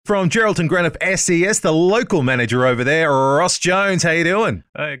from Geraldton-Greenough SES, the local manager over there, Ross Jones. How you doing?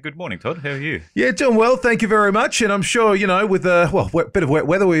 Good morning, Todd. How are you? Yeah, doing well. Thank you very much. And I'm sure, you know, with the bit of wet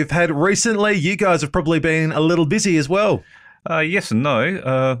weather we've had recently, you guys have probably been a little busy as well. Yes and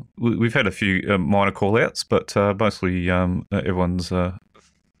no. We've had a few minor call-outs, but mostly everyone's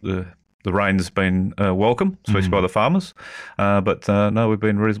the rain's been welcome, especially by the farmers. But no, we've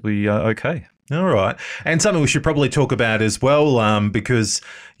been reasonably okay. All right. And something we should probably talk about as well, because,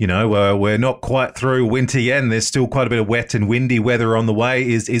 you know, we're not quite through winter yet and there's still quite a bit of wet and windy weather on the way,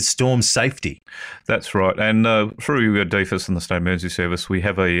 is storm safety. That's right. And through DFIS and the State Emergency Service, we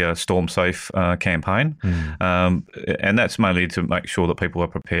have a Storm Safe campaign. And that's mainly to make sure that people are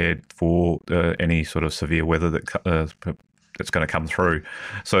prepared for any sort of severe weather that's going to come through.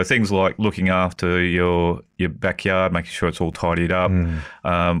 So things like looking after your backyard, making sure it's all tidied up,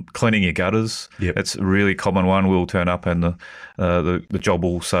 cleaning your gutters. Yep. That's a really common one. We'll turn up and the job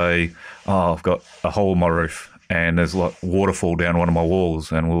will say, "Oh, I've got a hole in my roof and there's like waterfall down one of my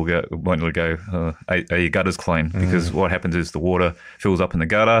walls," and we'll go, are your gutters clean? Because what happens is the water fills up in the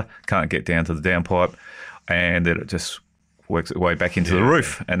gutter, can't get down to the downpipe, and then it just works its way back into the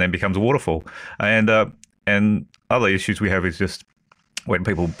roof and then becomes a waterfall. And other issues we have is just when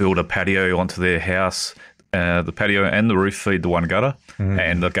people build a patio onto their house, the patio and the roof feed the one gutter,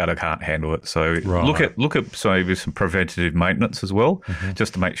 and the gutter can't handle it. So look at maybe some preventative maintenance as well,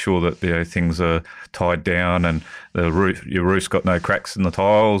 just to make sure that things are tied down and your roof's got no cracks in the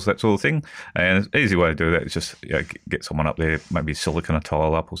tiles, that sort of thing. And an easy way to do that is just get someone up there, maybe silicone a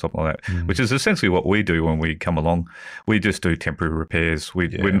tile up or something like that, which is essentially what we do when we come along. We just do temporary repairs.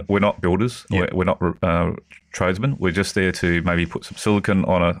 We're not builders. Yep. We're not tradesmen. We're just there to maybe put some silicone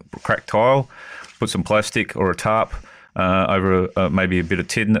on a cracked tile, put some plastic or a tarp over maybe a bit of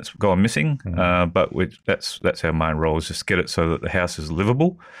tin that's gone missing. But that's our main role, is just get it so that the house is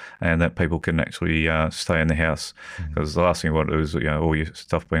livable and that people can actually stay in the house. Because the last thing you want to do is all your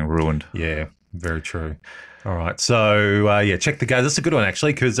stuff being ruined. Yeah, very true. All right. So, check the gutters. That's a good one,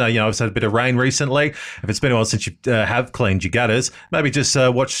 actually, because, I've had a bit of rain recently. If it's been a while since you have cleaned your gutters, maybe just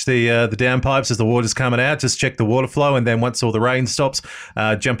watch the downpipes as the water's coming out. Just check the water flow, and then once all the rain stops,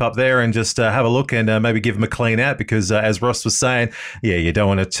 jump up there and just have a look and maybe give them a clean out because, as Ross was saying, you don't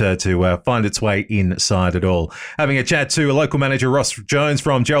want it to find its way inside at all. Having a chat to a local manager, Ross Jones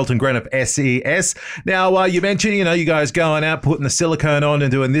from Geraldton-Greenough SES. Now, you mentioned, you guys going out, putting the silicone on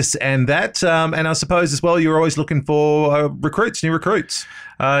and doing this and that. And I suppose as well, you're always looking for new recruits.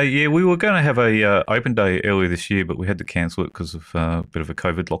 We were going to have a open day earlier this year, but we had to cancel it because of a bit of a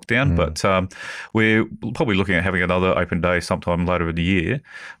COVID lockdown. But we're probably looking at having another open day sometime later in the year.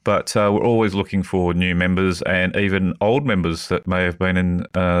 But we're always looking for new members and even old members that may have been in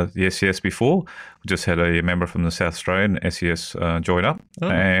the SES before. We just had a member from the South Australian SES join up,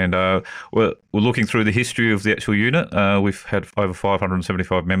 and we're looking through the history of the actual unit. We've had over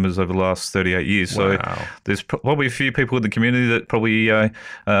 575 members over the last 38 years. So there's probably a few people in the community that probably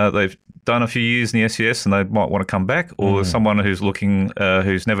they've done a few years in the SES and they might want to come back, or someone who's looking,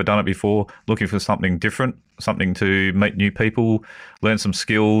 who's never done it before, looking for something different, something to meet new people, learn some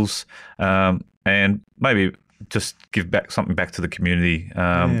skills, and maybe just give something back to the community.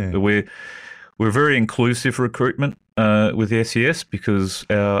 We're very inclusive recruitment with the SES because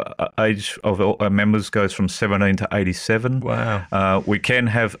our age of our members goes from 17 to 87. Wow. We can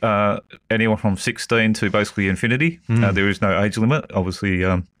have anyone from 16 to basically infinity. There is no age limit. Obviously,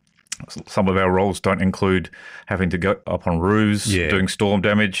 some of our roles don't include having to go up on roofs, doing storm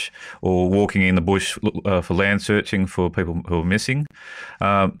damage, or walking in the bush for land searching for people who are missing.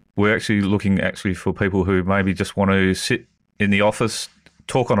 We're actually looking for people who maybe just want to sit in the office,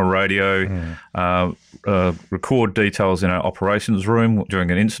 talk on a radio, record details in our operations room during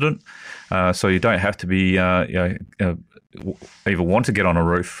an incident. So you don't have to be either want to get on a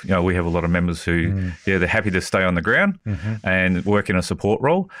roof. We have a lot of members who, they're happy to stay on the ground and work in a support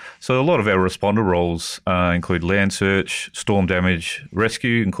role. So a lot of our responder roles include land search, storm damage,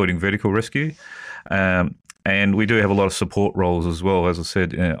 rescue, including vertical rescue. And we do have a lot of support roles as well. As I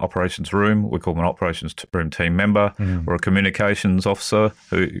said, in operations room, we call them an operations room team member or a communications officer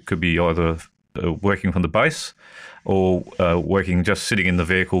who could be either working from the base or working just sitting in the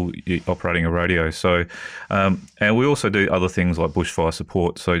vehicle operating a radio. So, and we also do other things like bushfire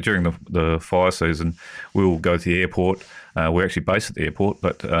support. So during the fire season, we'll go to the airport. We're actually based at the airport,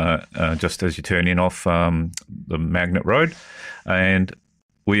 but just as you turn in off the Magnet Road, and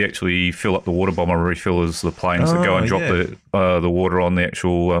we actually fill up the water bomber refillers, the planes that go and drop the water on the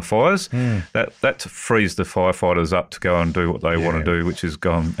actual fires. That frees the firefighters up to go and do what they want to do, which is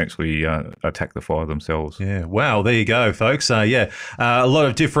go and actually attack the fire themselves. Yeah, wow, there you go, folks. A lot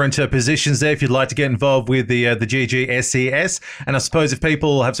of different positions there if you'd like to get involved with the GG SES. And I suppose if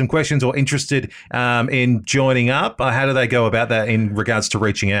people have some questions or interested in joining up, how do they go about that in regards to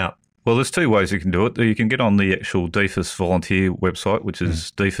reaching out? Well, there's two ways you can do it. You can get on the actual DFIS volunteer website, which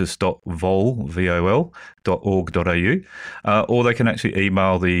is dfis.vol.org.au, or they can actually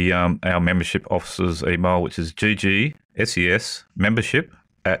email our membership officer's email, which is ggses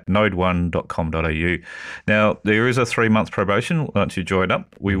membership@node1.com.au. Now, there is a 3-month probation once you join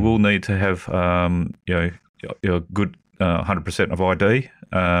up. We will need to have your good 100% of ID,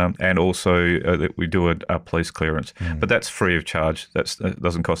 and also that we do a police clearance. But that's free of charge. That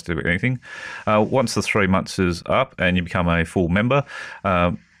doesn't cost you anything. Once the 3 months is up and you become a full member,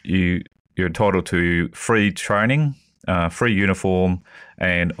 you're entitled to free training, free uniform,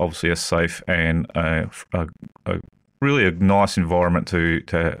 and obviously a safe and really a nice environment to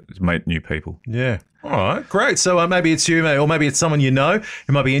meet new people. Yeah. All right, great. So maybe it's you, or maybe it's someone you know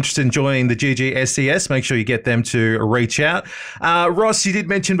who might be interested in joining the GGSES. Make sure you get them to reach out. Ross, you did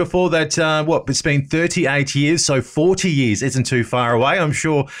mention before that, it's been 38 years, so 40 years isn't too far away. I'm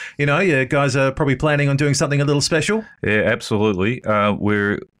sure, you guys are probably planning on doing something a little special. Yeah, absolutely.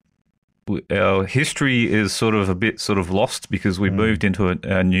 Our history is sort of a bit lost because we moved into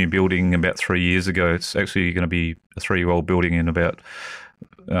a new building about 3 years ago. It's actually going to be a 3-year-old building in about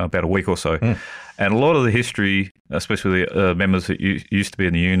a week or so. And a lot of the history, especially the members that used to be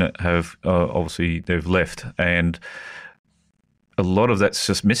in the unit, have obviously they've left, and a lot of that's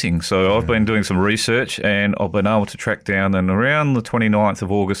just missing. So I've been doing some research, and I've been able to track down, and around the 29th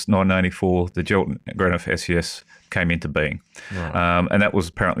of August 1984, the Geraldton-Greenough SES came into being. Right. And that was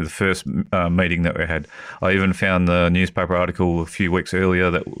apparently the first meeting that we had. I even found the newspaper article a few weeks earlier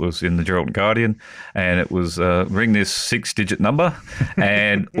that was in the Geraldton Guardian, and it was ring this 6-digit number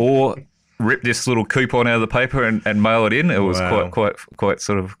or rip this little coupon out of the paper and mail it in. It was quite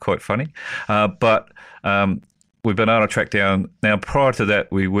funny. But we've been able to track down. Now, prior to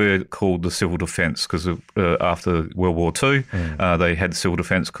that, we were called the Civil Defence because after World War II, they had civil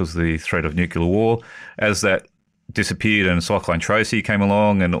defence because of the threat of nuclear war. As that disappeared and Cyclone Tracy came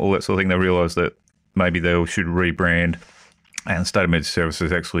along and all that sort of thing, they realised that maybe they should rebrand. And State Emergency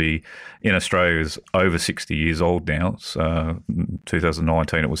Services actually in Australia is over 60 years old now. It's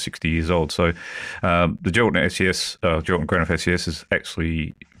 2019, it was 60 years old. So the Geraldton-Greenough SES is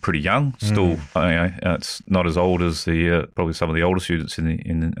actually pretty young. Still, it's not as old as probably some of the older students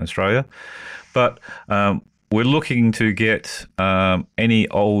in Australia. But we're looking to get any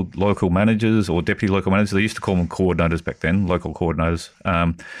old local managers or deputy local managers. They used to call them coordinators back then, local coordinators,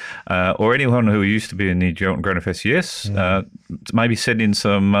 or anyone who used to be in the Geraldton-Greenough SES. Maybe send in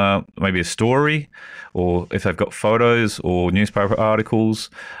some, maybe a story, or if they've got photos or newspaper articles.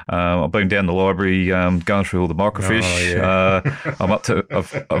 I've been down the library going through all the microfiche. I'm up to, I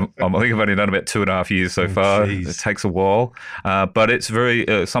think I've only done about 2.5 years so far. Geez. It takes a while, but it's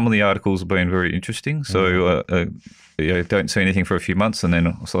some of the articles have been very interesting. So don't see anything for a few months, and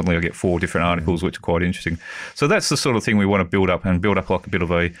then suddenly I get 4 different articles which are quite interesting. So that's the sort of thing we want to build up like a bit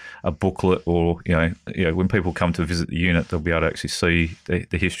of a booklet, or when people come to visit the unit, they'll be able to actually see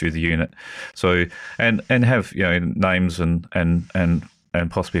the history of the unit. So and have names and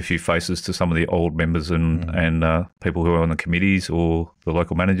possibly a few faces to some of the old members and people who are on the committees, or the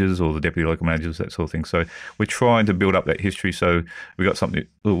local managers or the deputy local managers, that sort of thing. So we're trying to build up that history. So we got something.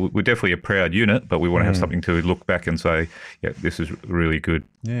 We're definitely a proud unit, but we want to have something to look back and say, yeah, this is really good.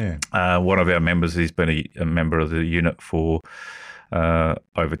 Yeah. One of our members, he's been a member of the unit for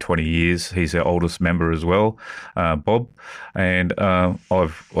over 20 years. He's our oldest member as well, Bob. And I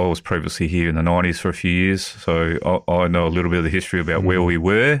was previously here in the 90s for a few years, so I know a little bit of the history about where we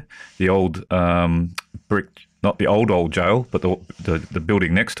were. The old brick, not the old jail, but the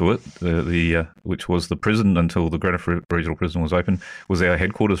building next to it, the which was the prison until the Greenough Regional Prison was open, was our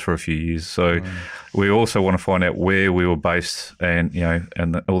headquarters for a few years. So we also want to find out where we were based, and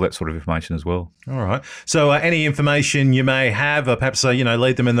and all that sort of information as well. All right. So any information you may have, perhaps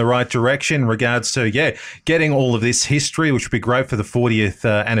lead them in the right direction in regards to getting all of this history, which would be great for the 40th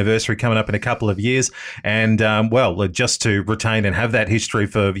anniversary coming up in a couple of years, and just to retain and have that history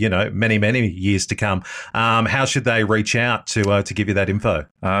for many years to come. How should they reach out to give you that info?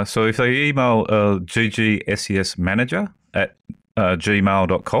 So if they email GGSES manager at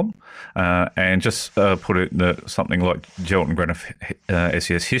gmail.com. And just put it in something like Geraldton-Greenough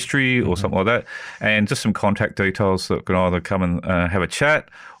SES history or something like that, and just some contact details that can either come and have a chat,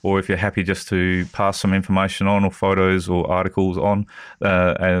 or if you're happy just to pass some information on, or photos or articles on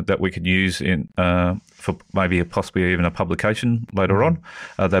that we could use in for maybe possibly even a publication later on,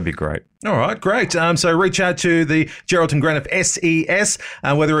 that'd be great. All right, great. So reach out to the Geraldton-Greenough SES,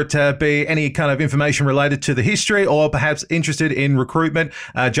 whether it be any kind of information related to the history or perhaps interested in recruitment,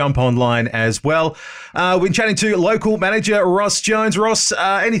 jump online as well. We've been chatting to local manager Ross Jones. Ross,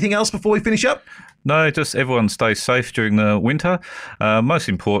 anything else before we finish up? No, just everyone stay safe during the winter. Most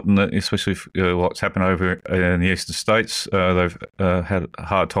important, especially what's happened over in the eastern states, they've had a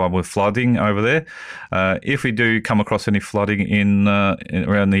hard time with flooding over there. If we do come across any flooding in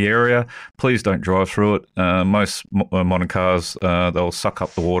around the area, please don't drive through it. Most modern cars, they'll suck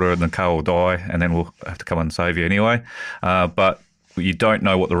up the water and the car will die, and then we'll have to come and save you anyway. But you don't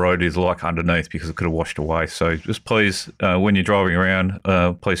know what the road is like underneath because it could have washed away. So just please, when you're driving around,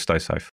 please stay safe.